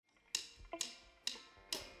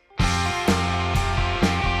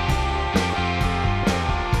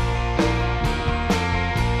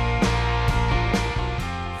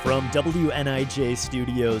WNIJ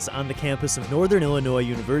studios on the campus of Northern Illinois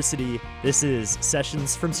University, this is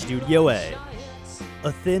Sessions from Studio A.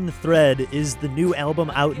 A Thin Thread is the new album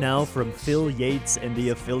out now from Phil Yates and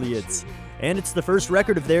the Affiliates, and it's the first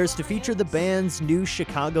record of theirs to feature the band's new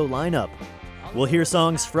Chicago lineup. We'll hear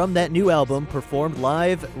songs from that new album performed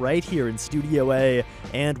live right here in Studio A,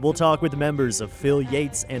 and we'll talk with members of Phil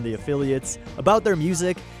Yates and the Affiliates about their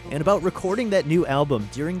music and about recording that new album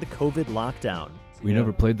during the COVID lockdown. We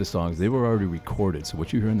never played the songs. They were already recorded, so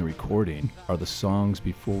what you hear in the recording are the songs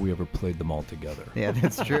before we ever played them all together. Yeah,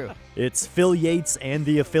 that's true. It's Phil Yates and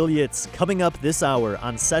the Affiliates coming up this hour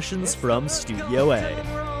on Sessions from Studio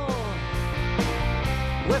A.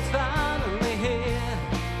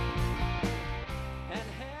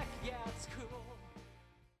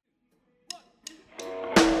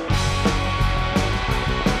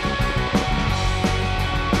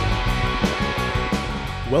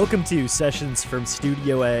 Welcome to Sessions from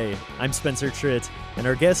Studio A. I'm Spencer Tritt, and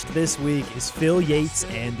our guest this week is Phil Yates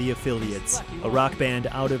and the Affiliates, a rock band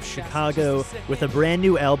out of Chicago with a brand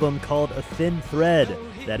new album called A Thin Thread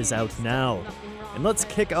that is out now. And let's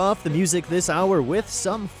kick off the music this hour with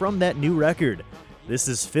some from that new record. This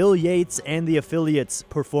is Phil Yates and the Affiliates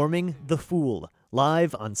performing The Fool,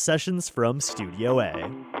 live on Sessions from Studio A.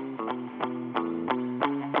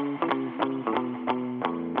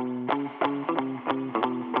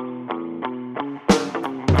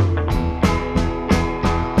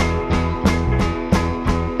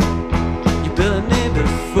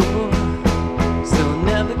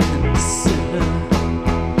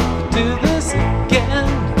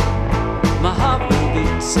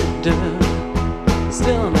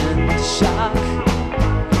 Still I'm in shock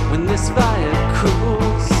when this fire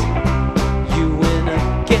cools. You win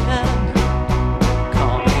again,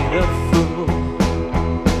 call me the fool.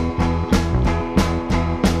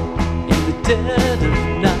 In the dead of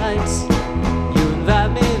night, you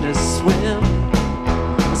invite me to swim.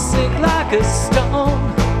 I sink like a stone,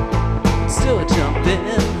 still I jump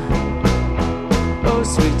in. Oh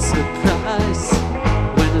sweet surprise,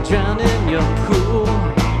 when I drown in your pool.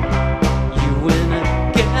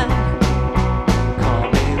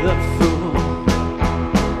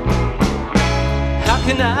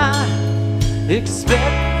 Can I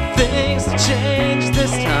expect things to change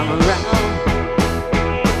this time around?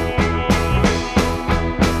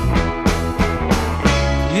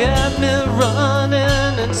 You had me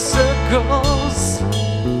running in circles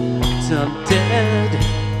till I'm dead,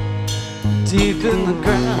 deep in the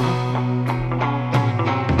ground.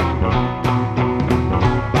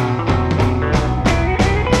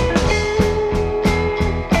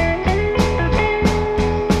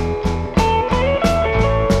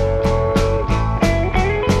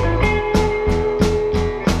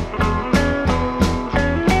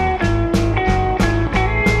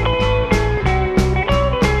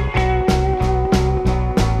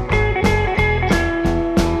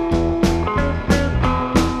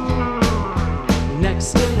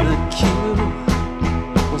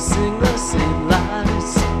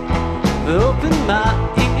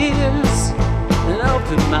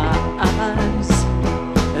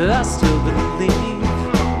 I still believe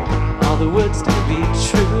all the words to be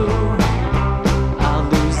true. I'll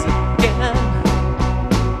lose again,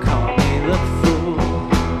 call me the fool.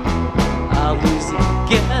 I'll lose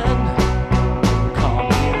again, call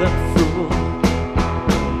me the fool.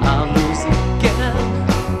 I'll lose again.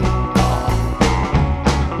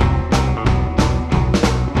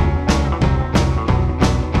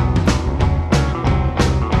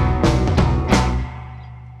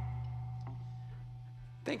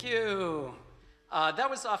 Thank you. That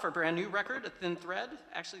was off our brand new record, A Thin Thread.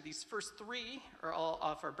 Actually, these first three are all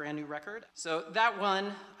off our brand new record. So that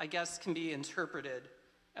one, I guess, can be interpreted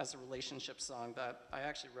as a relationship song, but I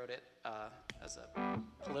actually wrote it as a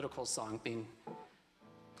political song, being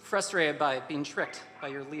frustrated by being tricked by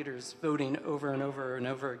your leaders, voting over and over and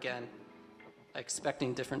over again,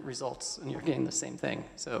 expecting different results, and you're getting the same thing.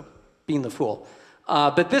 So being the fool.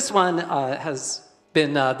 But this one has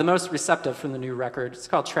been the most receptive from the new record. It's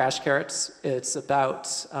called Trash Carrots. It's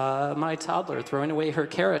about my toddler throwing away her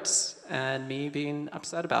carrots and me being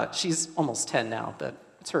upset about it. She's almost 10 now, but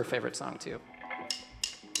it's her favorite song too.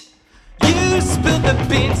 You spilled the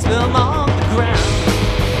beans, spill 'em on the ground.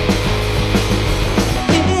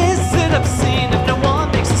 Is it obscene if no one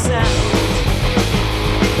makes a sound?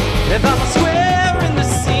 If I'm a square in the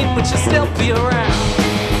scene, would you still be around?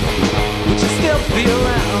 Would you still be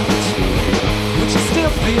around? Would you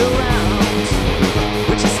still be around?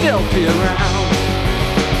 Would you still be around?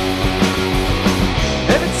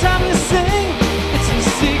 Every time you sing, it's in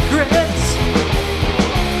secret.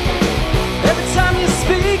 Every time you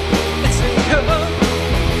speak,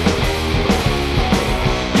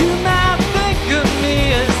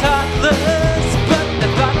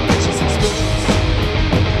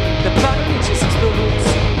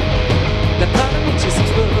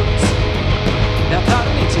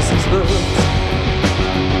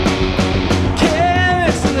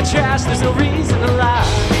 there's no reason to lie.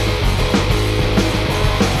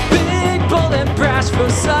 Big, bold, and brash for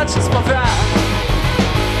such a small fry.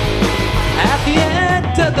 At the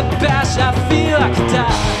end of the bash, I feel I could die.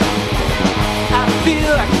 I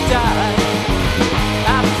feel I could die.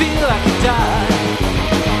 I feel I could die.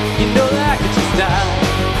 You know that I could just die.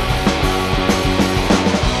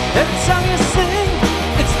 Every time you sing,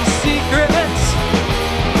 it's a secret.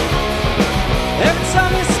 Every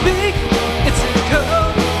time you speak, it's a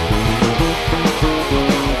code.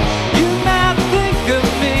 You might think of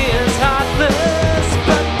me as heartless,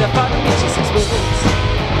 but the part of me just explodes.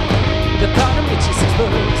 The part of me just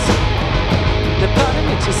explodes. The part of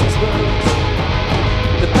me just explodes.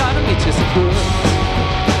 The part of me just explodes.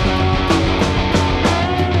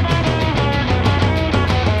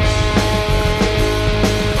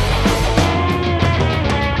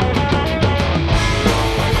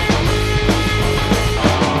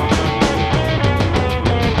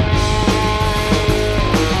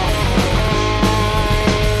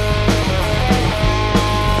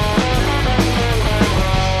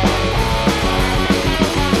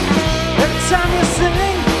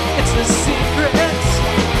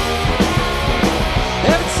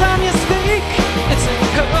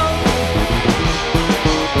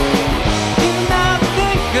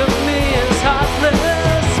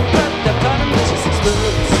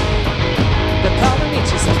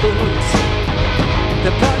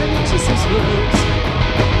 The part of me just explodes.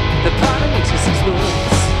 The part of me just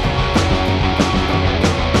explodes.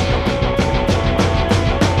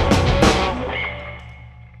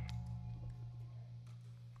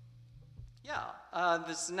 Yeah,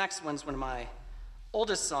 this next one's one of my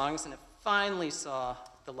oldest songs, and it finally saw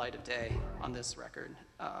the light of day on this record.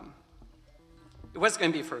 It was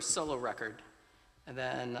going to be for a solo record, and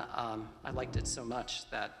then I liked it so much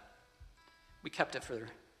that we kept it for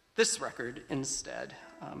this record instead.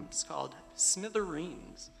 It's called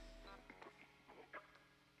Smithereens.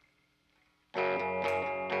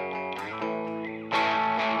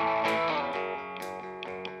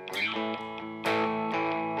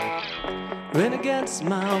 Ran against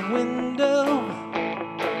my window,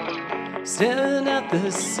 staring at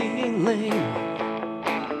the ceiling,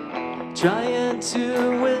 trying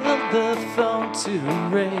to will the phone to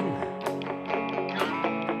ring.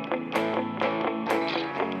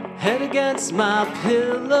 Head against my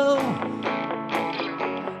pillow,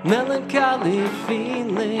 melancholy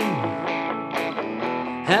feeling.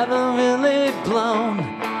 Haven't really blown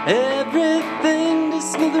everything to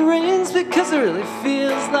smithereens, because it really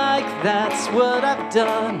feels like that's what I've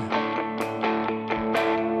done.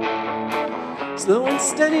 Slow and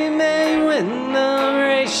steady may win the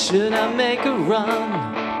race, should I make a run?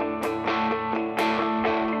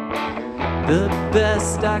 The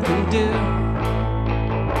best I can do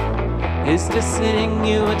is to sing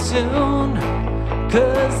you a tune,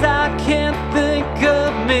 'cause I can't think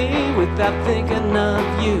of me without thinking of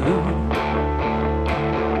you.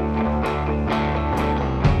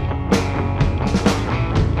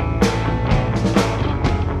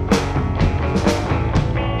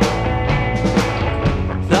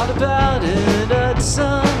 Thought about it a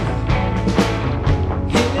ton,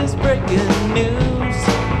 here's breaking news.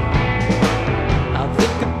 I'll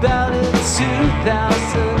think about it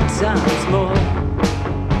 2,000 times more.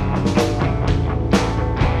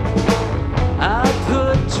 I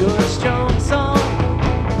put George Jones on.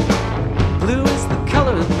 Blue is the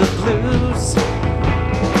color of the blues.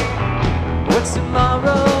 What's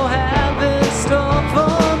tomorrow have in store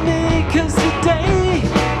for me? 'Cause today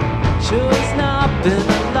sure has not been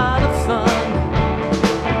a lot of fun.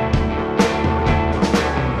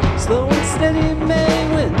 Slow and steady may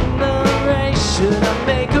win the race, should I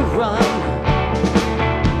make a run?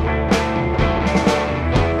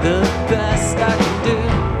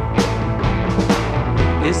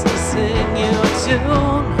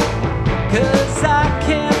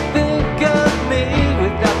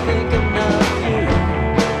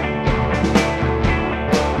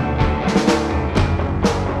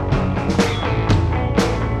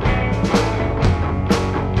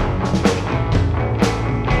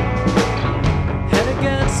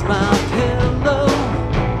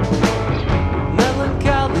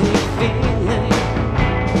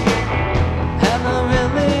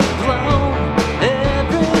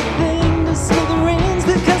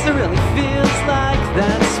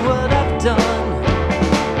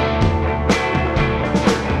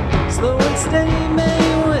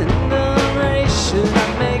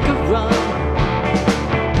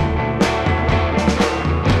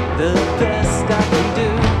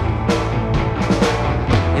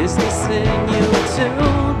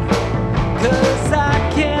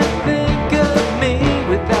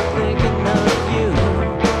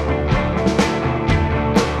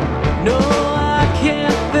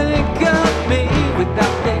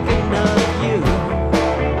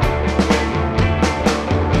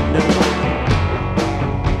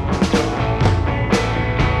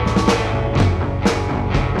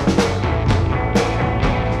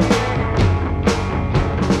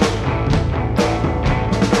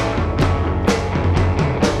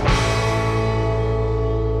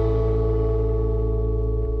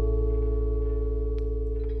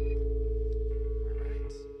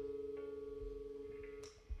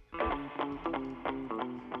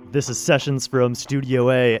 This is Sessions from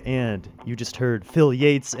Studio A, and you just heard Phil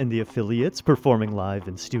Yates and the Affiliates performing live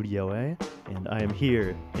in Studio A. And I am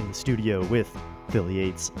here in the studio with Phil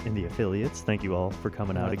Yates and the Affiliates. Thank you all for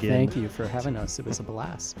coming out again. Thank you for having us. It was a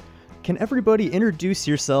blast. Can everybody introduce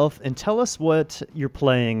yourself and tell us what you're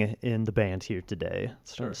playing in the band here today?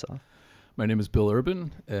 Start us off. My name is Bill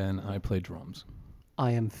Urban, and I play drums.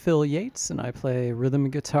 I am Phil Yates, and I play rhythm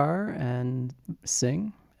guitar and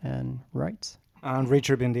sing and write. I'm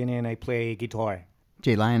Richard Bendini, and I play guitar.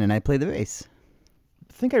 Jay Lyon, and I play the bass.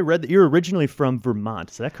 I think I read that you're originally from Vermont.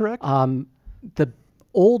 Is that correct? The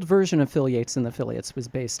old version of Phil Yates and the Affiliates was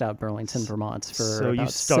based out of Burlington, Vermont for about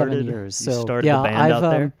 7 years. You started the band out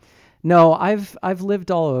there? No, I've lived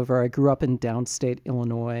all over. I grew up in downstate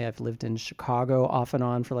Illinois. I've lived in Chicago off and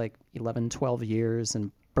on for like 11, 12 years.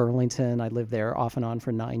 And Burlington, I lived there off and on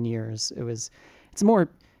for 9 years. It's more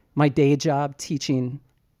my day job teaching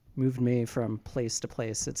moved me from place to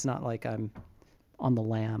place. It's not like I'm on the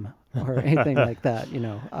lam or anything like that, you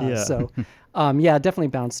know. Yeah. So, definitely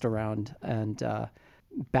bounced around and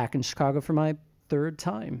back in Chicago for my third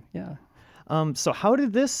time. Yeah. So how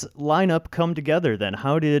did this lineup come together then?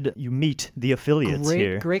 How did you meet the Affiliates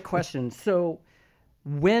here? Great question. So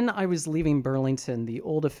when I was leaving Burlington, the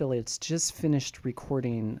old Affiliates just finished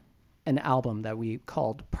recording an album that we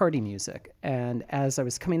called Party Music. And as I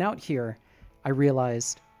was coming out here, I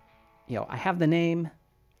realized, I have the name,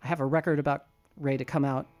 I have a record about ready to come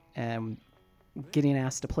out, and getting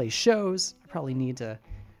asked to play shows, I probably need to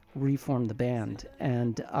reform the band.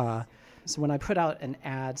 And so when I put out an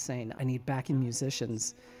ad saying I need backing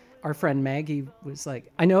musicians, our friend Maggie was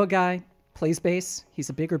like, I know a guy, plays bass. He's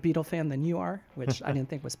a bigger Beatle fan than you are, which I didn't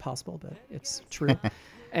think was possible, but it's true.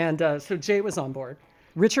 And so Jay was on board.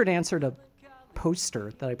 Richard answered a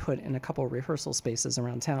poster that I put in a couple of rehearsal spaces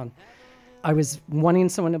around town. I was wanting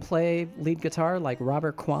someone to play lead guitar like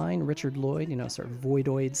Robert Quine, Richard Lloyd, sort of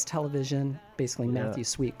Voidoids Television, basically Matthew's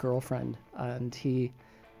sweet girlfriend. And he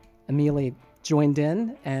immediately joined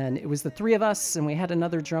in, and it was the three of us, and we had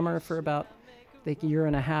another drummer for about, I think, a year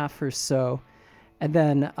and a half or so. And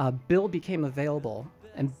then Bill became available,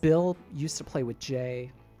 and Bill used to play with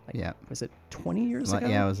Jay. Was it 20 years ago?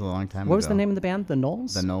 Yeah, it was a long time ago. What was the name of the band? The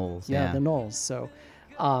Knolls? The Knolls, Yeah, the Knolls. So,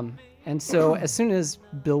 and so as soon as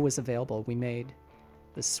Bill was available, we made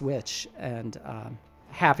the switch, and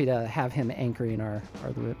happy to have him anchoring our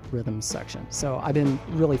rhythm section. So I've been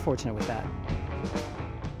really fortunate with that.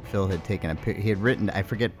 Phil had taken he had written, I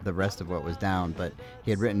forget the rest of what was down, but he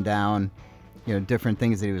had written down, different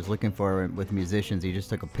things that he was looking for with musicians. He just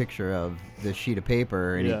took a picture of this sheet of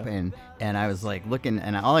paper, and and I was like looking,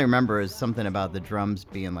 and all I remember is something about the drums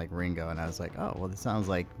being like Ringo, and I was like, oh, well, this sounds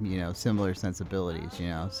like, similar sensibilities,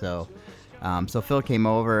 So Phil came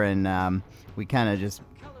over, and we kind of just,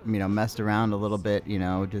 messed around a little bit,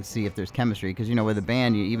 to see if there's chemistry, because, with a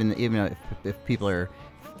band, even if people are,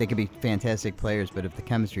 they could be fantastic players, but if the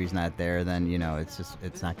chemistry's not there, then,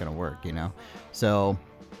 it's not going to work,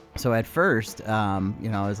 So at first, I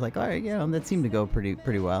was like, all right, that seemed to go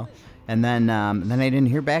pretty well. And then I didn't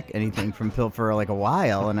hear back anything from Phil for like a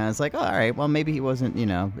while, and I was like, oh, all right, well, maybe he wasn't,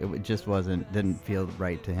 it just didn't feel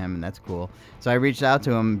right to him, and that's cool. So I reached out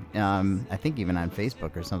to him, I think even on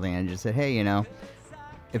Facebook or something, and just said, hey,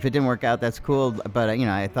 if it didn't work out, that's cool, but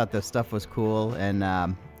I thought the stuff was cool, and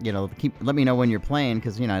let me know when you're playing,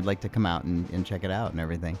 because I'd like to come out and check it out and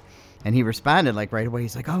everything. And he responded like right away.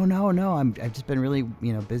 He's like, oh no, I've just been really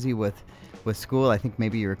busy with school. I think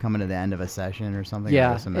maybe you were coming to the end of a session or something.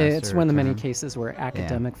 Yeah, or a semester it's one of the many cases where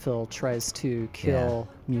academic Phil tries to kill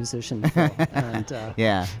musician Phil. And,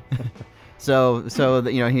 yeah. So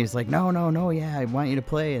he's like, no, yeah, I want you to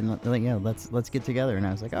play, and let's get together. And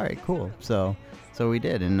I was like, all right, cool. So we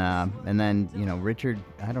did, and then Richard,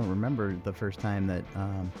 I don't remember the first time that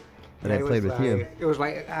I played with you. It was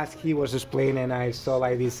like as he was explaining, and I saw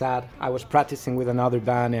like this ad. I was practicing with another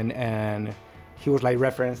band, and he was like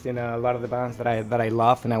referencing a lot of the bands that I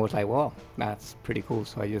love, and I was like, well, that's pretty cool.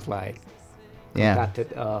 So I just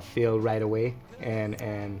contacted Phil right away,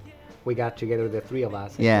 and we got together, the three of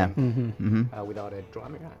us. Yeah. Without a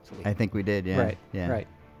drummer, actually. I think we did. Yeah. Right. Yeah. Right.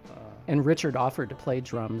 And Richard offered to play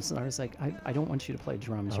drums, and I was like, I don't want you to play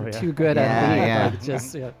drums. You're too good at lead. Yeah. Like,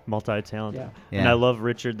 just multi-talented. Yeah. And I love,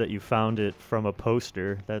 Richard, that you found it from a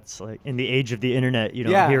poster. That's like, in the age of the internet, you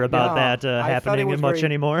don't hear about that happening much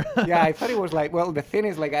anymore. Yeah, I thought it was like, well, the thing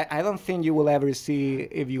is, like, I don't think you will ever see,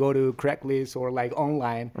 if you go to Craigslist or like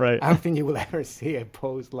online, right. I don't think you will ever see a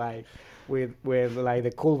post like with like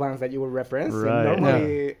the cool bands that you will reference. Right. And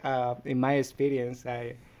normally, in my experience,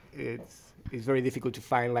 it's very difficult to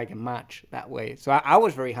find like a match that way. So I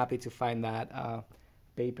was very happy to find that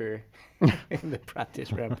paper in the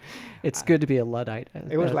practice room. It's good to be a Luddite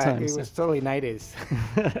at It was that like time, it so was totally 90s.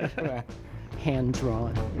 hand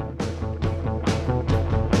drawn.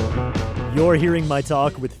 You're hearing my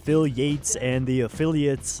talk with Phil Yates and the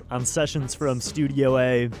Affiliates on Sessions from Studio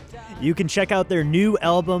A. You can check out their new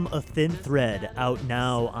album, A Thin Thread, out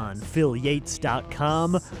now on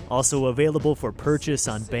philyates.com, also available for purchase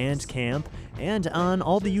on Bandcamp and on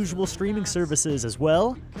all the usual streaming services as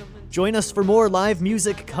well. Join us for more live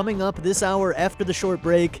music coming up this hour after the short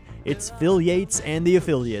break. It's Phil Yates and the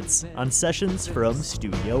Affiliates on Sessions from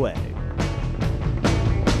Studio A.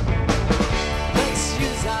 Let's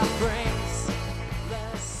use our brains,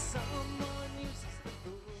 lest someone uses them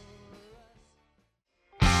for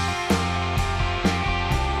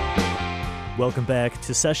us. Welcome back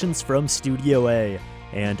to Sessions from Studio A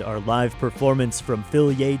and our live performance from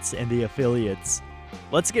Phil Yates and the Affiliates.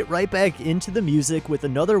 Let's get right back into the music with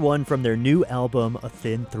another one from their new album, A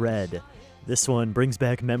Thin Thread. This one brings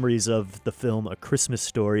back memories of the film A Christmas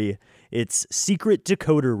Story. It's Secret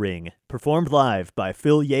Decoder Ring, performed live by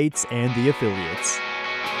Phil Yates and the Affiliates.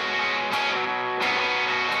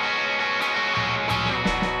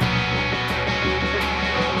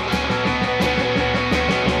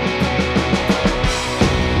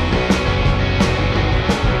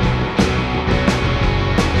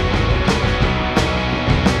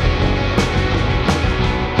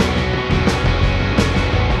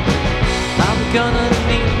 Gonna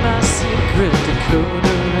need my secret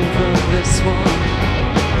decoder ring for this one,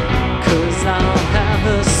 'cause I don't have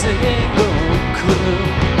a single clue.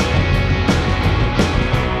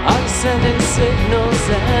 Are you sending signals?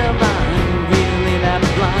 Am I really that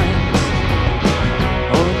blind?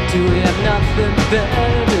 Or do we have nothing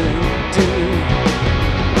better to do?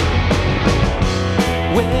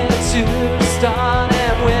 Where to start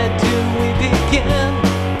and where do we begin?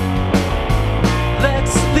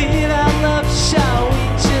 Let's leave our love, shall we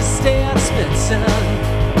just stay on Smithson?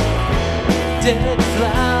 Dead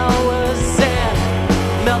flowers and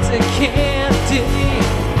melted candy,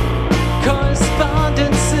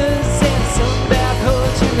 correspondences and some bad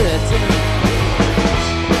poetry written.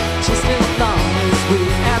 Just as long as we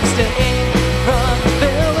abstain from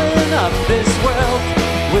filling up this world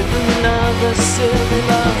with another silly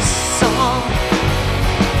love song.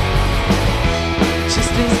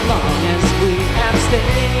 Just as long as we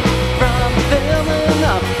abstain from filling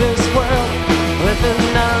up this world with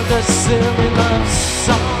another silly love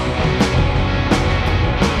song.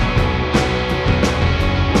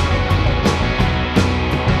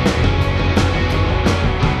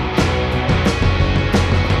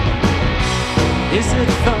 Is it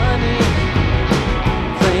funny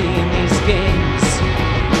playing these games?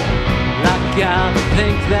 Like I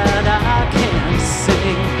think that I can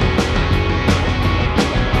sing.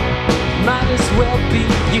 Might as well be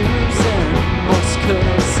using Morse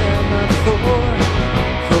code semaphore,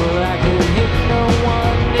 for I can hear no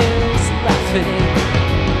one is laughing.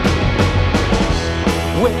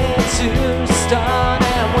 Where to start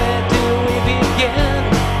and where do we begin?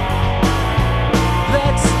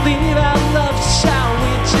 Let's leave our love, shall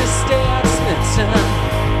we just stay at Smithson?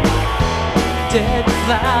 Dead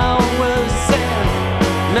flowers and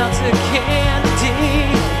melted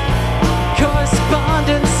candy,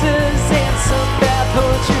 correspondences and some bad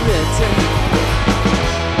poetry written.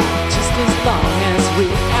 Just as long as we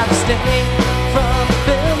abstain from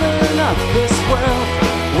filling up this world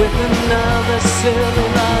with another silly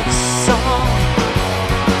love song.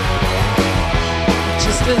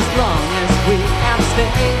 Just as long as we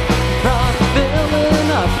abstain from filling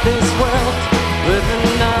up this world with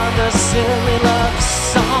another silly love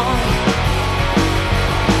song.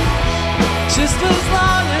 Just as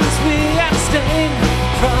long as we abstain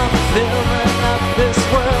from filling up this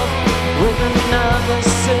world with another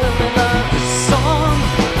silly love song.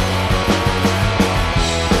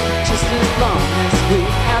 Just as long as we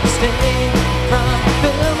abstain from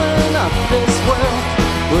filling up this world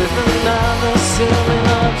with another silly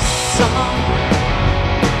love song.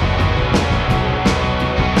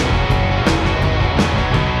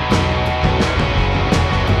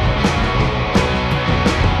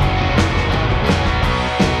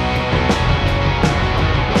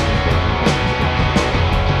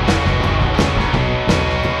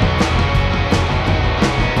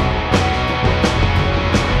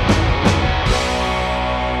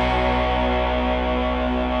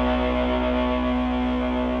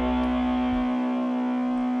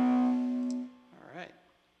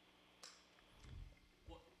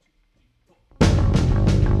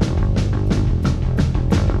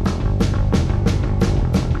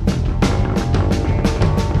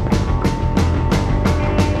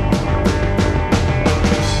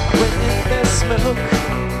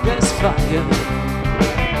 fire.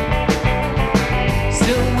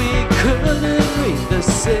 Still we couldn't read the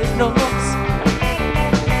signals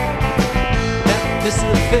that this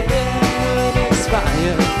affair would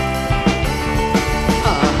expire.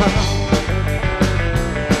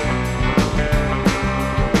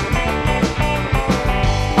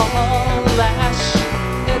 All ash,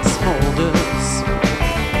 it smolders.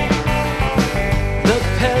 The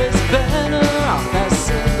Paris banner off their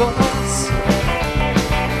singles.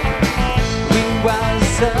 We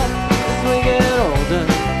rise up as we get older.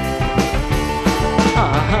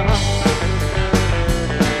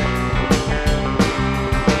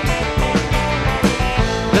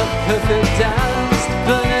 The perfect hours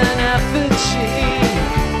burning effigy,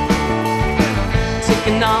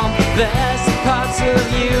 taking on the best parts of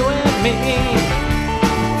you and me.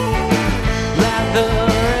 Lather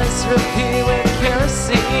and repeat with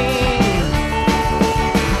kerosene.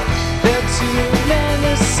 There are too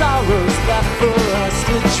many sorrows left for us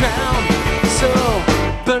to drown. So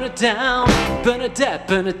burn it down, Bernadette,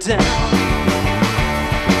 burn it down.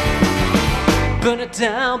 Burn it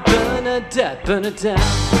down, Bernadette, burn it down.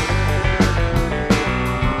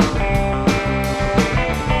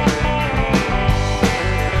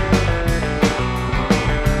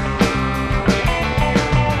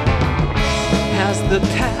 Has the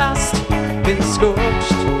past been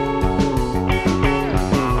scorched?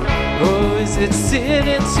 Or is it seared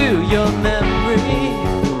into your memory?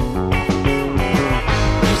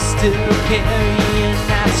 You still carrying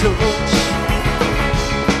that torch?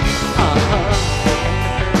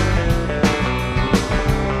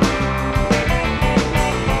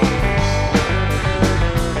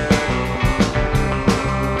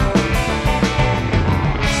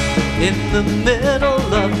 In the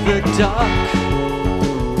middle of the dark,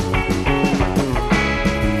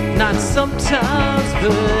 not sometimes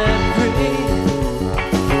but every,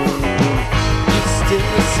 you're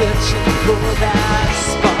still searching for that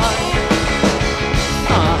spark.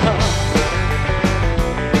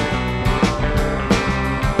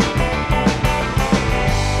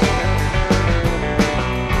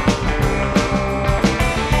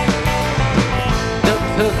 The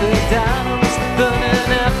perfect hours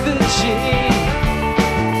burning effigy,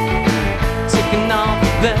 taking all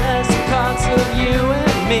the best parts of you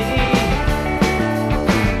and me.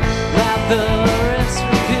 Lather and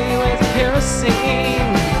repeat with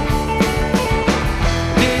kerosene.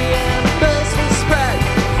 The embers will spread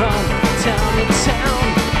from town to town.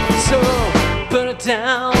 So burn it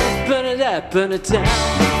down, Bernadette, burn it down.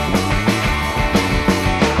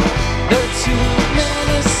 There are too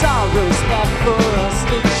many sorrows left for us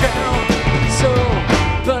to drown. So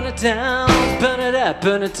burn it down, Bernadette,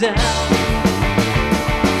 burn it down.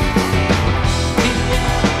 The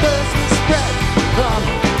embers will spread from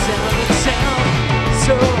town to town.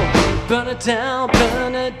 So burn it down,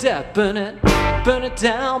 Bernadette, burn it. Burn it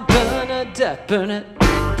down, Bernadette, burn it.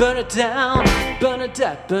 Burn it down,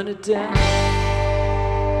 Bernadette, burn it down.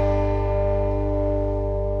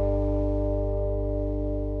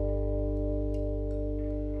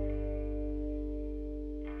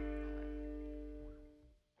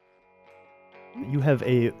 You have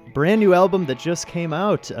a brand new album that just came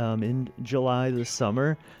out in July this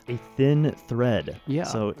summer, A Thin Thread. Yeah.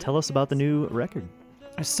 So tell us about the new record.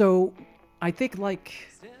 So I think like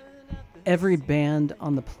every band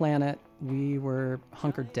on the planet, we were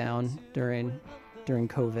hunkered down during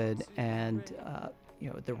COVID, and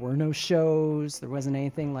there were no shows, there wasn't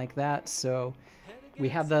anything like that. So we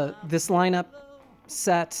have this lineup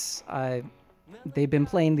set. They've been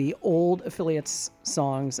playing the old Affiliates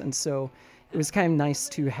songs, and so it was kind of nice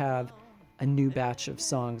to have a new batch of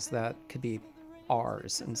songs that could be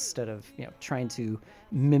ours instead of trying to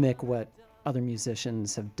mimic what other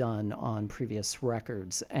musicians have done on previous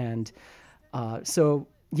records. And so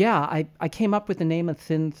I came up with the name of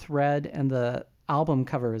Thin Thread and the album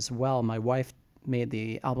cover as well. My wife made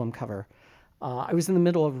the album cover. I was in the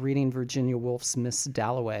middle of reading Virginia Woolf's Miss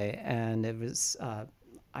Dalloway, and it was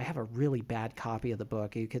I have a really bad copy of the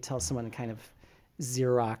book. You could tell someone kind of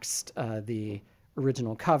Xeroxed the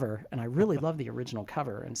original cover, and I really love the original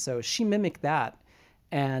cover. And so she mimicked that,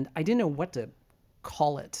 and I didn't know what to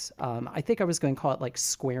call it. I think I was going to call it like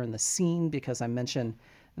Square in the Scene, because I mentioned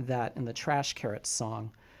that in the Trash Carrots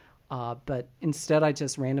song. But instead I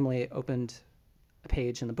just randomly opened a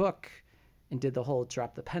page in the book and did the whole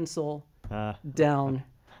drop the pencil down,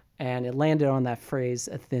 and it landed on that phrase,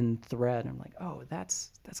 a thin thread. I'm like, oh,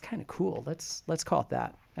 that's kind of cool. Let's call it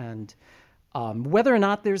that. And whether or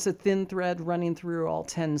not there's a thin thread running through all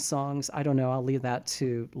 10 songs, I don't know. I'll leave that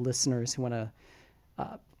to listeners who want to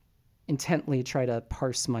intently try to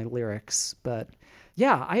parse my lyrics. But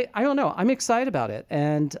yeah, I don't know. I'm excited about it,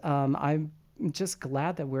 and I'm just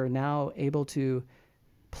glad that we're now able to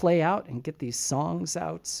play out and get these songs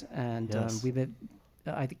out. And Yes. we've been,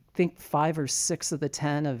 I think 5 or 6 of the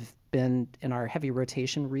 10 have been in our heavy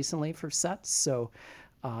rotation recently for sets. So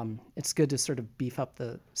it's good to sort of beef up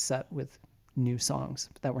the set with new songs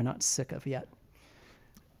that we're not sick of yet.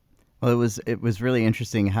 Well, it was really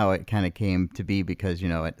interesting how it kind of came to be because,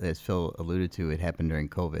 as Phil alluded to, it happened during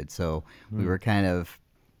COVID. So we were kind of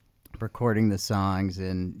recording the songs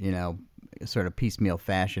in, sort of piecemeal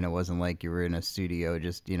fashion. It wasn't like you were in a studio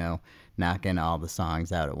just, knocking all the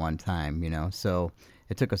songs out at one time, So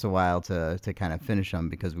it took us a while to kind of finish them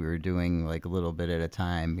because we were doing like a little bit at a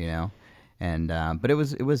time, And but it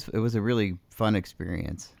was a really fun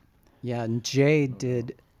experience. Yeah, and Jay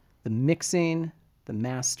did the mixing, the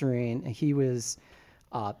mastering. And he was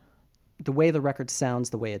the way the record sounds,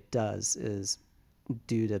 the way it does, is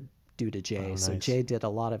due to Jay. Oh, So nice. Jay did a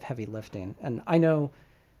lot of heavy lifting, and I know,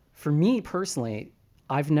 for me personally,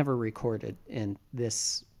 I've never recorded in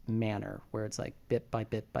this manner where it's like bit by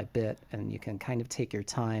bit by bit, and you can kind of take your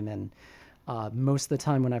time. And most of the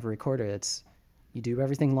time when I've recorded, it's you do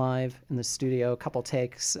everything live in the studio, a couple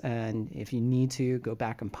takes, and if you need to, go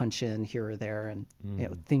back and punch in here or there, and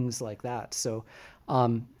things like that. So,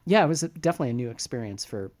 yeah, it was definitely a new experience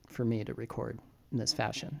for me to record in this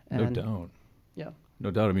fashion. No And, doubt. Yeah.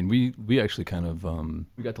 No doubt. I mean, we actually kind of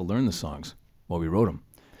we got to learn the songs while we wrote them.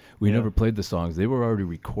 We never played the songs; they were already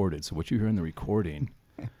recorded. So what you hear in the recording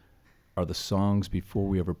are the songs before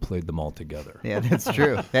we ever played them all together. Yeah, that's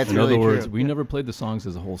true. That's In really other words, true. we never played the songs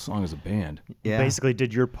as a whole song as a band Yeah. Basically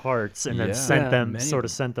did your parts and then Yeah. sent Yeah. them, Many sort of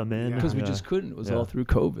of sent them in. because we Yeah. just couldn't. It was Yeah. all through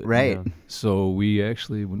COVID. Right. Yeah. So we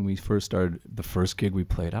actually, when we first started, the first gig we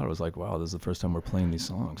played out, it was like, wow, this is the first time we're playing these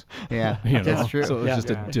songs. Yeah, You know? that's true. So it was Yeah. just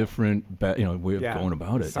Yeah. a different, way of going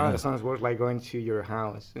about it. Some of Yeah. the songs was like going to your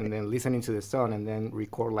house and then listening to the song and then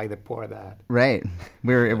record like the part of that. Right.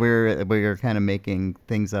 We were kind of making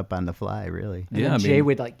things up on the fly, really. And Yeah, then I Jay mean-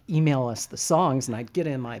 would like email us the songs, and I'd get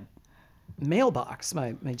in my mailbox,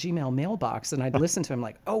 my Gmail mailbox, and I'd listen to him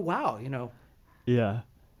like, oh wow, Yeah.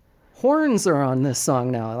 horns are on this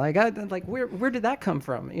song now. Like where did that come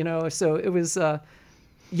from? So it was that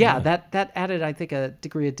added, I think, a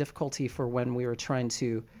degree of difficulty for when we were trying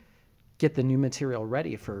to get the new material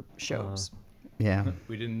ready for shows. Yeah.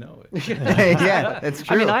 We didn't know it. Yeah, that's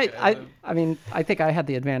true. I mean, I think I had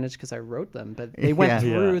the advantage because I wrote them, but they went Yeah.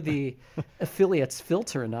 through Yeah. the affiliates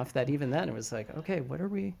filter enough that even then it was like, okay, what are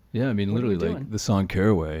we? Yeah, I mean, What are we literally, like doing? the song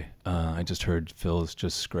Caraway, I just heard Phil's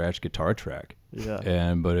just scratch guitar track.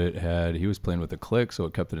 Yeah. But he was playing with a click, so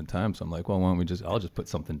it kept it in time. So I'm like, well, why don't I'll just put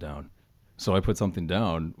something down. So I put something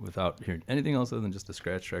down without hearing anything else other than just the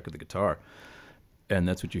scratch track of the guitar. And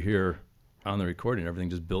that's what you hear on the recording. Everything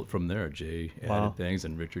just built from there. Jay Wow. added things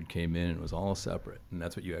and Richard came in and it was all separate. And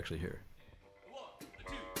that's what you actually hear.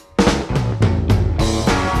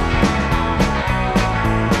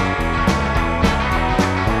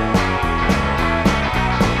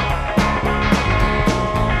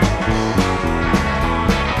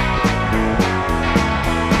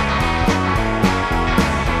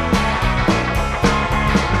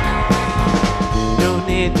 No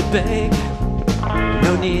need to beg,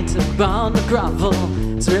 no need to bond or grovel.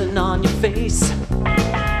 It's written on your face.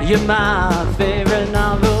 You're my favorite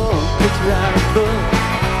novel. Picture out a book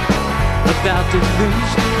about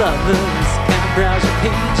delusional lovers. Kind of browse your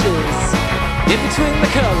pages in between the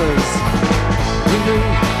colors. We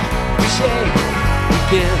move, we shake, we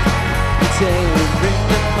give, we take, we bring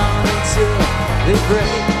them on until they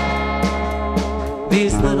break.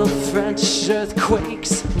 These little French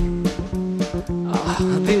earthquakes.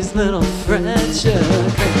 These little French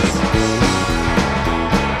earthquakes.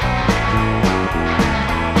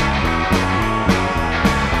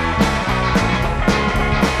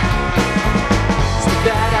 It's the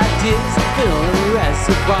bad ideas that fill the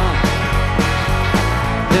reservoir.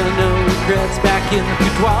 There are no regrets back in the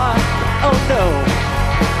boudoir. Oh no,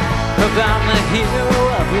 'cause I'm the hero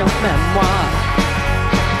of your memoir.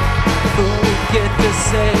 Before we get to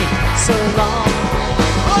say so long.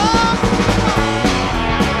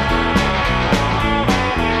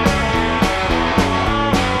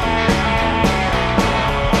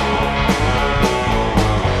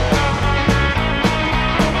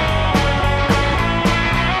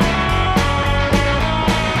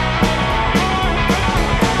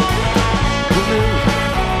 We move,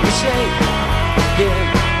 we shake, we give,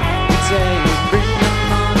 we take, we bring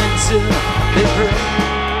them on until they break.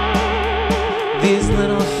 These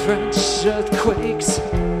little French earthquakes.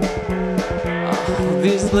 Oh,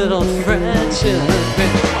 these little French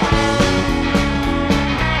earthquakes.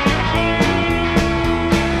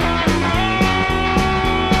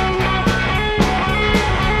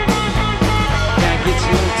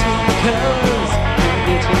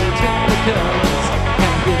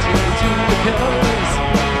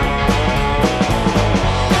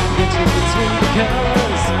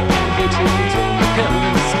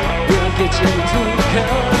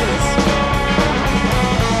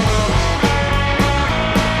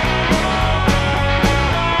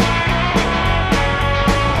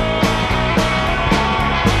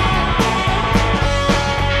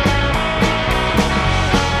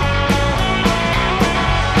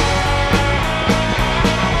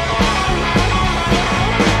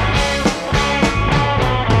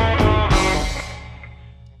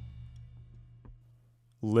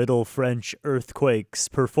 Little French Earthquakes,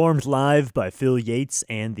 performed live by Phil Yates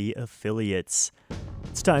and the Affiliates.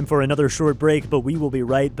 It's time for another short break, but we will be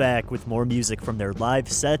right back with more music from their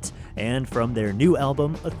live set and from their new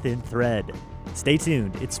album, A Thin Thread. Stay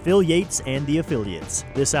tuned. It's Phil Yates and the Affiliates,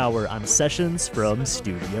 this hour on Sessions from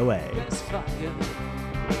Studio A.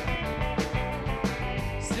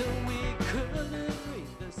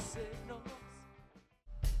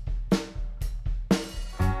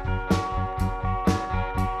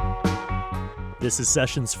 This is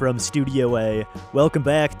Sessions from Studio A. Welcome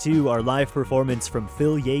back to our live performance from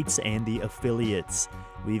Phil Yates and the Affiliates.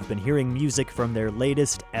 We've been hearing music from their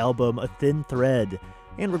latest album, A Thin Thread,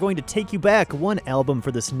 and we're going to take you back one album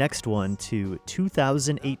for this next one to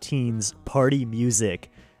 2018's Party Music.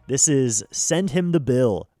 This is Send Him the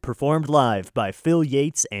Bill, performed live by Phil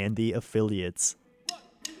Yates and the Affiliates.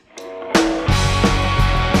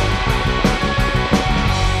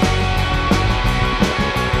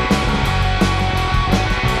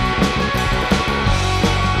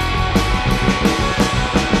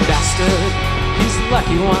 He's the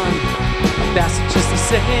lucky one, that's just the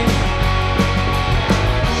same.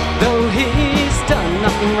 Though he's done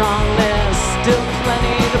nothing wrong, there's still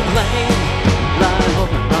plenty to blame. Lying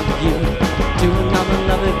over on you, doing all the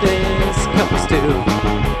lovely things couples do.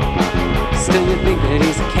 Still you think that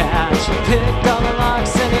he's a catch. He picked all the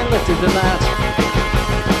locks and he lifted the latch.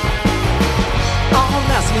 All I'm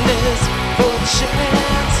asking is for a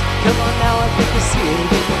chance. Come on now, I think you see it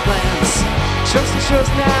in your glance. Shows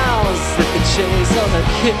now is that the chase or the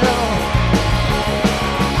kill.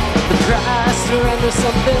 The price to render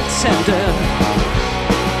something tender.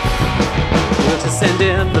 Or to send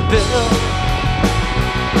in the bill.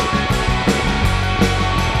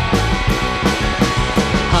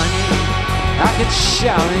 Honey, I could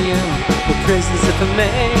shower you with praises if I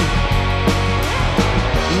may.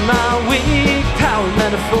 My weak power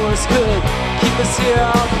metaphors could keep us here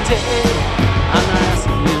all day. I'm not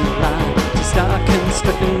asking you to lie. Start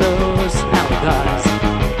constructing those alibis.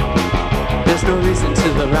 There's no reason to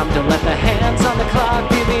the rhyme to let the hands on the clock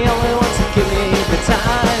be the only ones who give me the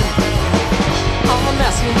time. All I'm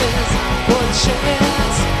asking is for a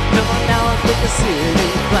chance. Come on now, I think I see it in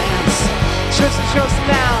your glance. Shows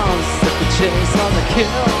now, set the chase on the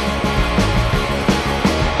kill.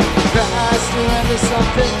 Tries to render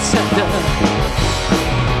something tender.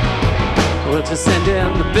 Or to send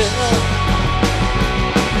in the bill.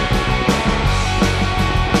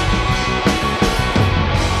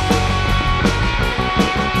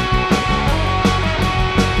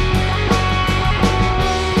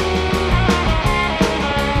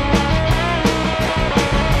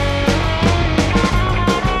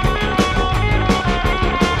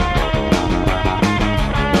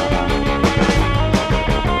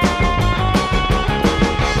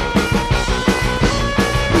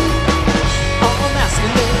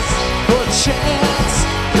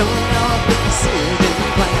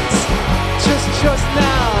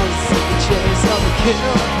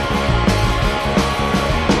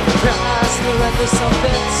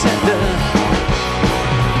 Something tender,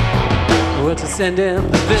 or to send him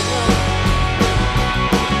the bill.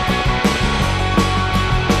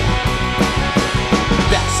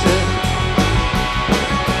 Bastard,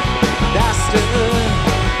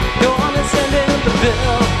 go on and send him the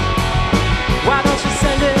bill. Why don't you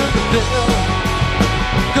send him the bill?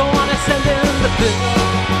 Go on and send him the bill.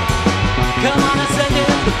 Come on and send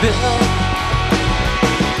him the bill.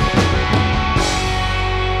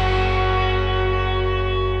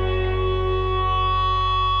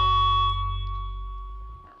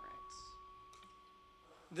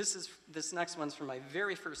 This next one's from my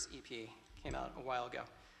very first EP, came out a while ago,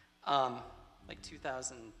 like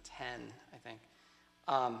 2010, I think.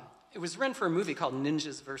 It was written for a movie called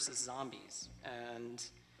Ninjas vs. Zombies, and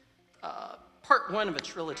part one of a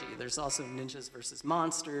trilogy. There's also Ninjas vs.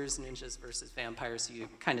 Monsters, Ninjas vs. Vampires, so you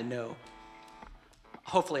kind of know.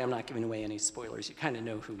 Hopefully I'm not giving away any spoilers. You kind of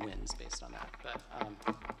know who wins based on that. But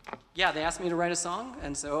yeah, they asked me to write a song,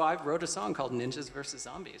 and so I wrote a song called Ninjas vs.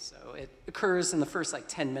 Zombies. So it occurs in the first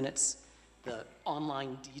 10 minutes. The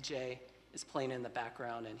online DJ is playing in the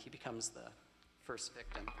background, and he becomes the first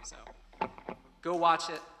victim. So go watch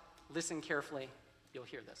it, listen carefully, you'll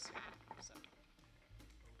hear this. So.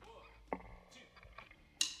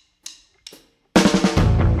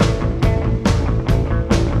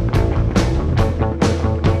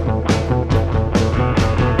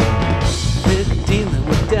 We're dealing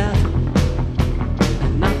with death,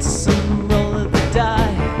 and not some roll of the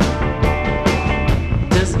die.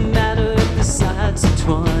 Doesn't matter if the sides are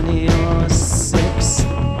 20 or 6.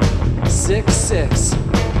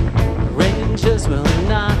 Rangers will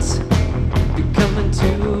not be coming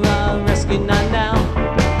to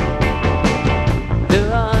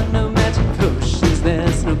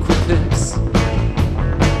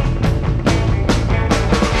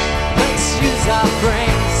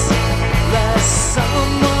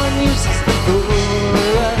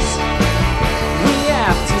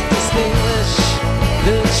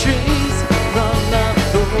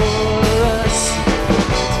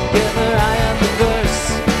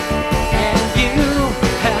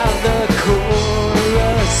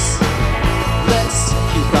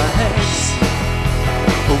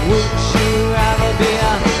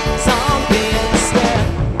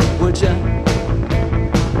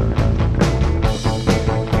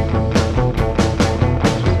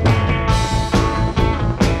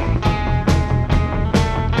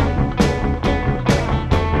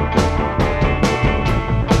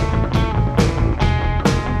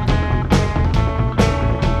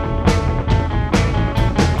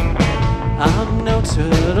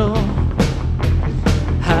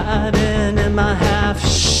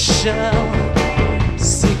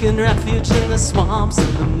taking refuge in the swamps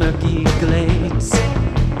and the murky glades.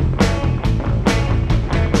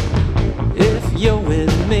 If you're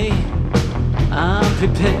with me, I'm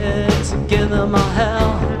prepared to give them all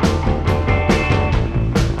hell.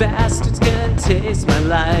 Bastards can taste my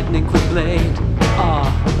lightning quick blade. Oh,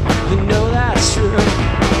 you know that's true.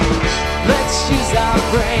 Let's use our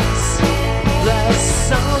brains, lest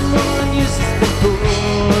someone uses them for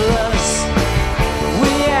us.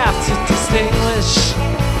 We have to distinguish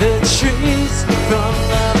the trees from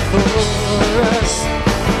the forest.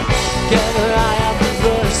 Together I have the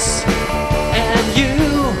verse, and you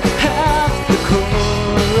have the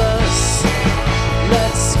chorus.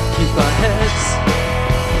 Let's keep our heads,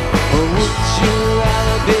 or would you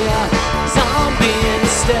rather be a zombie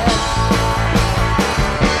instead?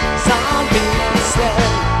 Zombie instead.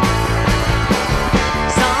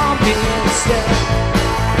 Zombie instead.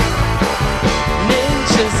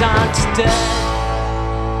 Ninjas aren't dead.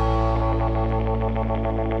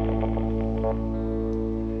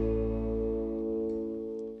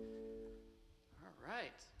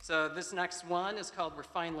 So this next one is called We're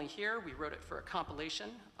Finally Here. We wrote it for a compilation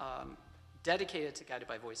dedicated to Guided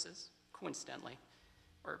by Voices, coincidentally.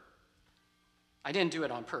 Or I didn't do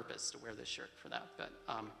it on purpose to wear this shirt for that, but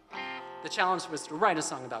the challenge was to write a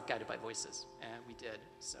song about Guided by Voices, and we did.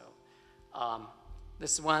 So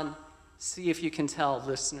this one, see if you can tell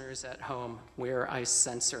listeners at home where I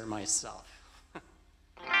censor myself.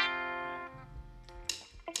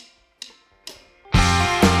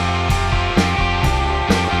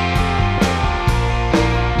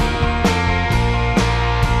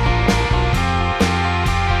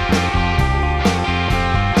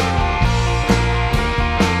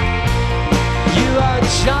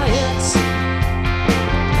 Giants,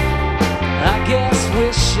 I guess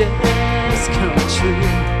wishes come true.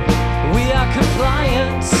 We are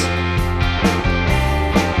compliant.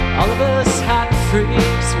 All of us hot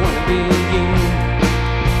freaks wanna be you.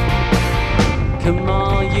 Come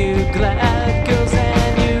on, you glad girls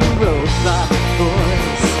and you robot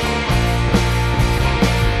boys.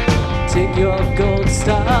 Take your gold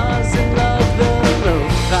stars and love the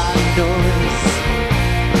lo-fi noise.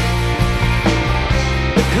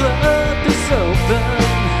 Club is open.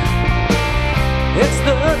 It's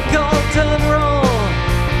the golden rule.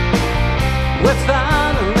 We're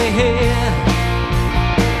finally here,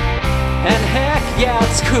 and heck yeah,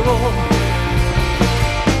 it's cool.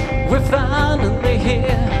 We're finally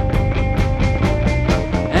here,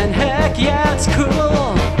 and heck yeah, it's cool.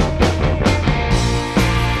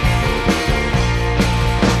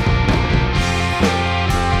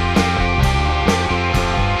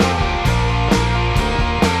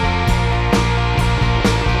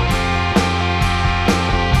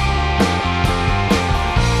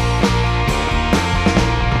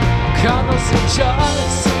 Cardinals and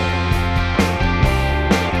jars,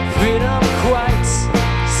 freedom quite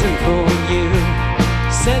simple. You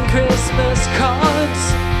send Christmas cards.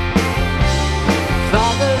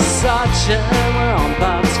 Father Sergeant, we're on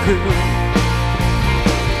Bob's crew.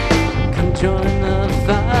 Come join the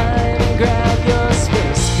fight and grab your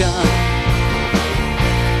space gun.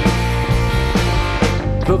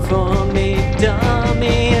 Vote for me,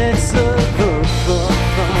 dummy, it's a vote for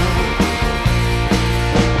fun.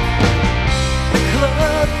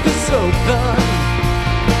 Open.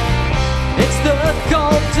 It's the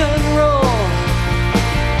golden rule.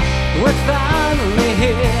 We're finally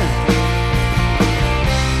here,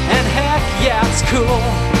 and heck yeah, it's cool.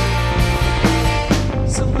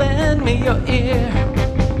 So lend me your ear,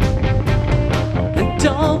 and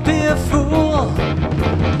don't be a fool.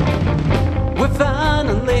 We're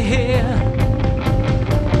finally here,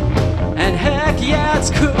 and heck yeah,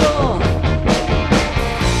 it's cool.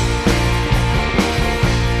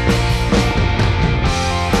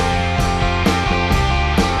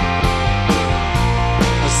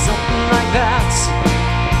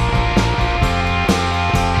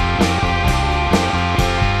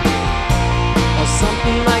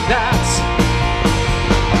 Something like that.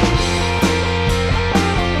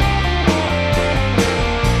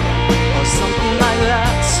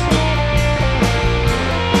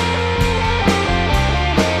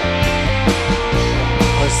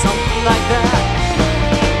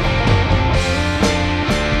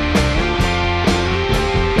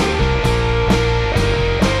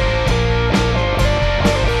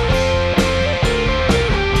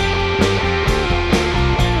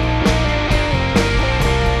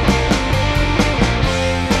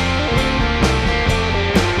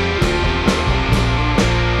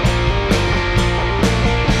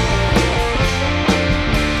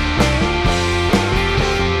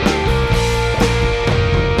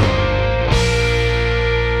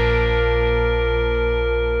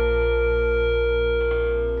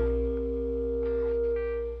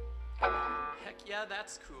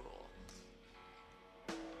 that's cool.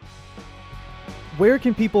 Where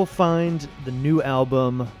can people find the new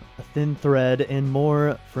album, A Thin Thread, and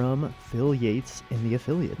more from Phil Yates and the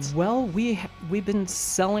Affiliates? Well, we've been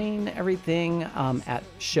selling everything at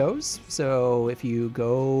shows. So if you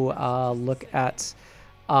go look at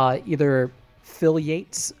either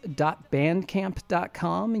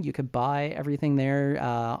philyates.bandcamp.com, you could buy everything there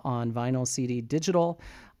on vinyl, CD, digital.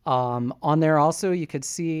 On there also, you could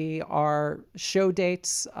see our show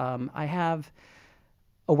dates. I have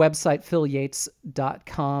a website,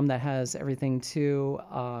 philyates.com, that has everything too.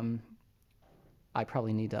 I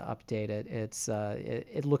probably need to update it.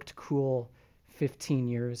 It looked cool 15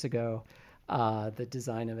 years ago. The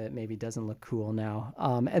design of it maybe doesn't look cool now.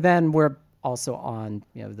 And then we're also on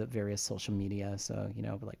the various social media, so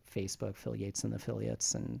like Facebook, Phil Yates and the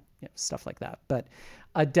Affiliates, and stuff like that. But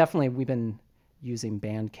definitely we've been using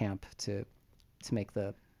Bandcamp to make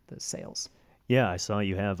the sales. Yeah, I saw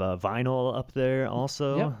you have vinyl up there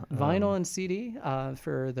also. Yep, vinyl and CD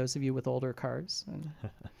for those of you with older cars.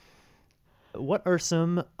 What are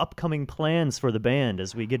some upcoming plans for the band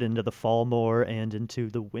as we get into the fall more and into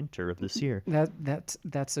the winter of this year?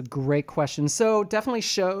 That's a great question. So definitely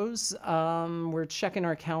shows. We're checking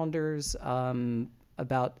our calendars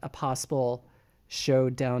about a possible show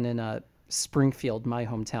down in Springfield, my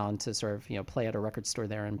hometown, to sort of play at a record store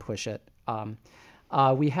there and push it.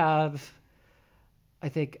 We have, I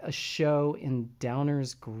think, a show in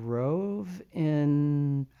Downers Grove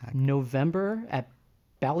in November at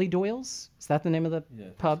Ballydoyle's. Is that the name of the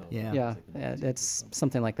pub? So. Yeah. Yeah, it's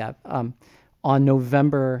something like that. On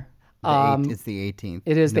November... it's the 18th.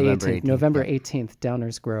 It is November the 18th. November yeah. 18th,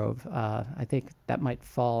 Downers Grove. I think that might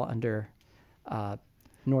fall under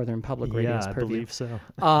Northern Public Radio's I purview. believe so.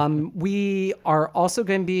 We are also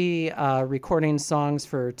going to be recording songs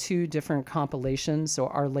for 2 different compilations. So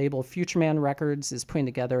our label, Future Man Records, is putting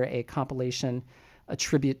together a compilation, a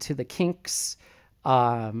tribute to the Kinks.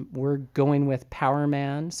 We're going with Power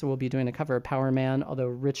Man, so we'll be doing a cover of Power Man, although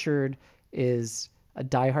Richard is a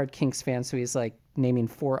diehard Kinks fan, so he's like naming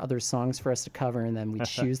 4 other songs for us to cover, and then we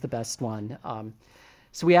choose the best one.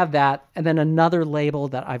 So we have that, and then another label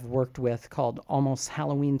that I've worked with called Almost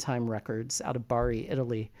Halloween Time Records out of Bari,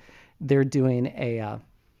 Italy. They're doing a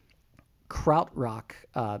krautrock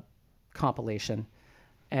compilation,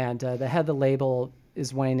 and the head of the label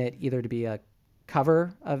is wanting it either to be a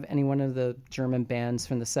cover of any one of the German bands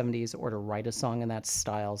from the 70s or to write a song in that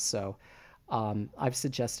style. So I've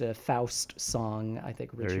suggested a Faust song. I think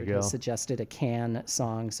Richard has suggested a Can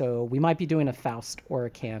song. So we might be doing a Faust or a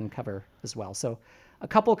Can cover as well. So a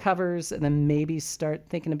couple covers, and then maybe start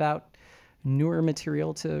thinking about newer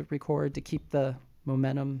material to record to keep the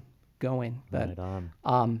momentum going. But Right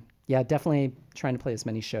on. yeah, definitely trying to play as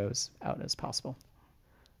many shows out as possible.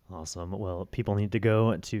 Awesome. Well, people need to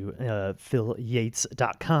go to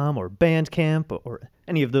philyates.com or Bandcamp or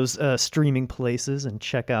any of those streaming places and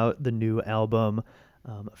check out the new album,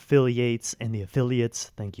 Phil Yates and the Affiliates.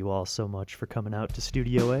 Thank you all so much for coming out to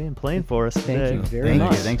Studio A and playing for us today. Thank you very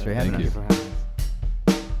much. Thanks for having us.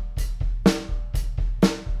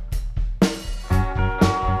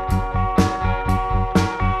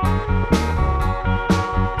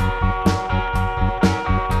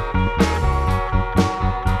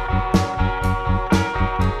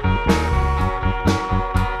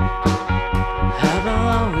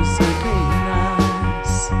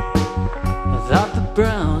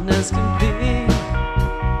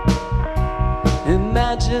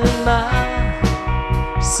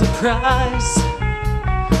 Surprise,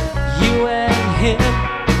 you and him,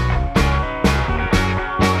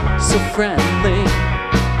 so friendly.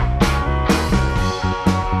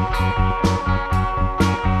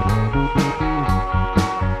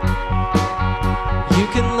 You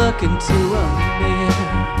can look into a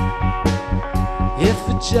mirror if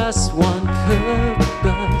for just one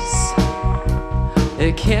purpose.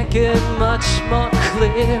 It can't get much more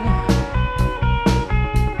clear.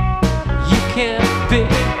 You can't be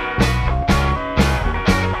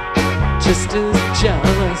just as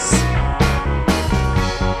jealous.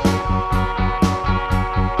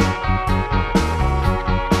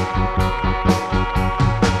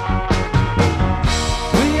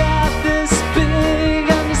 We have this big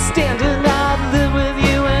understanding. I'd live with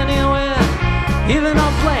you anywhere, even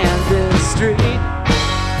on Flanders Street,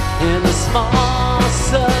 in a small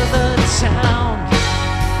southern town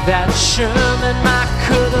that Sherman I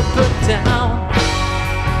could have put down.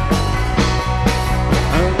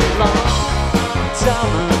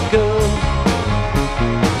 Time ago,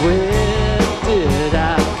 where did I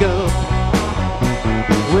go?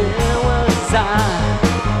 Where was I?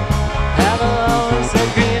 Have always had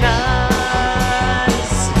green eyes.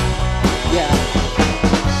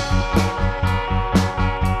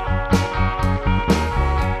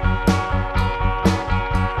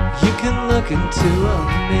 look into a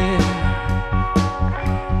mirror,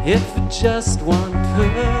 if for just one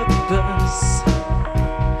purpose,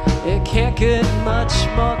 it can't get much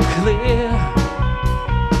more clear.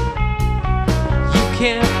 You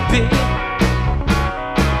can't be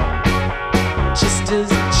just as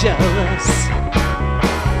jealous.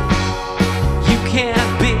 You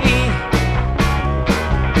can't be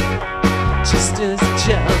just as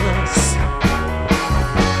jealous.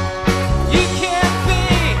 You can't be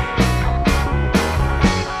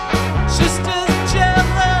just as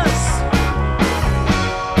jealous.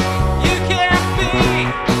 You can't be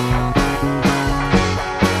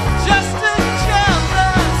just as jealous.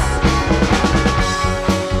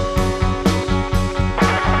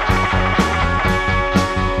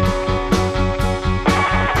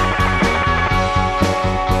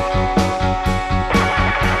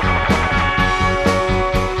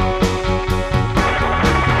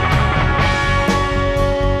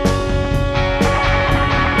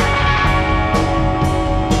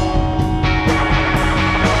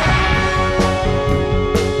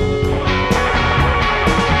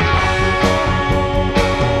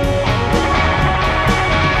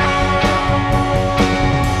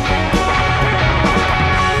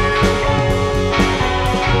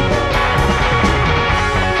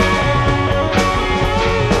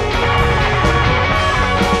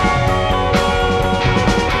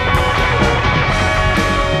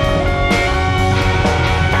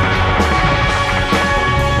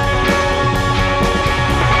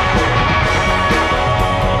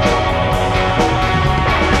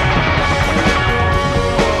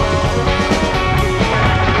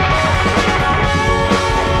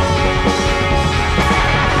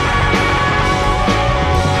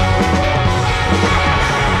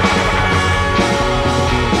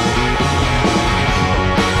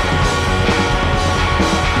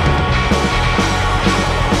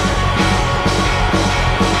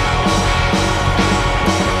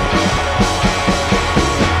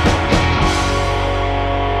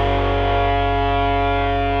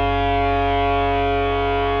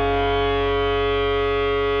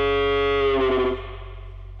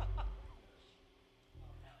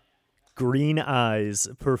 Green Eyes,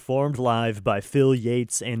 performed live by Phil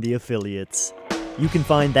Yates and the Affiliates. You can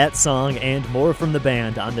find that song and more from the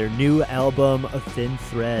band on their new album, A Thin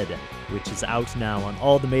Thread, which is out now on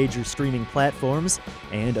all the major streaming platforms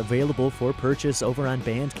and available for purchase over on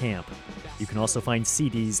Bandcamp. You can also find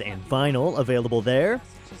CDs and vinyl available there,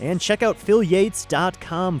 and check out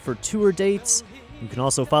philyates.com for tour dates. You can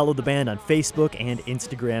also follow the band on Facebook and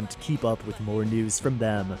Instagram to keep up with more news from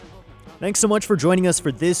them. Thanks so much for joining us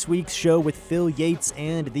for this week's show with Phil Yates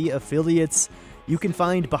and the Affiliates. You can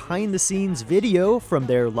find behind-the-scenes video from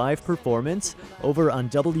their live performance over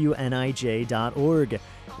on WNIJ.org,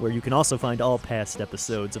 where you can also find all past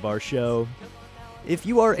episodes of our show. If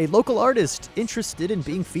you are a local artist interested in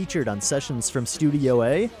being featured on Sessions from Studio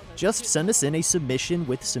A, just send us in a submission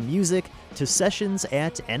with some music to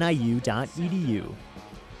sessions@niu.edu.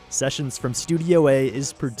 Sessions from Studio A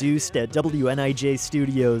is produced at WNIJ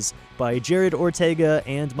Studios by Jared Ortega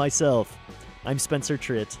and myself. I'm Spencer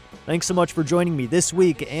Tritt. Thanks so much for joining me this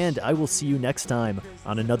week, and I will see you next time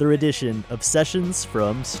on another edition of Sessions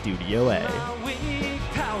from Studio A. My weak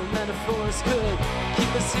power metaphors could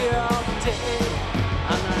keep us here all day.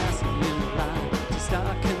 I'm not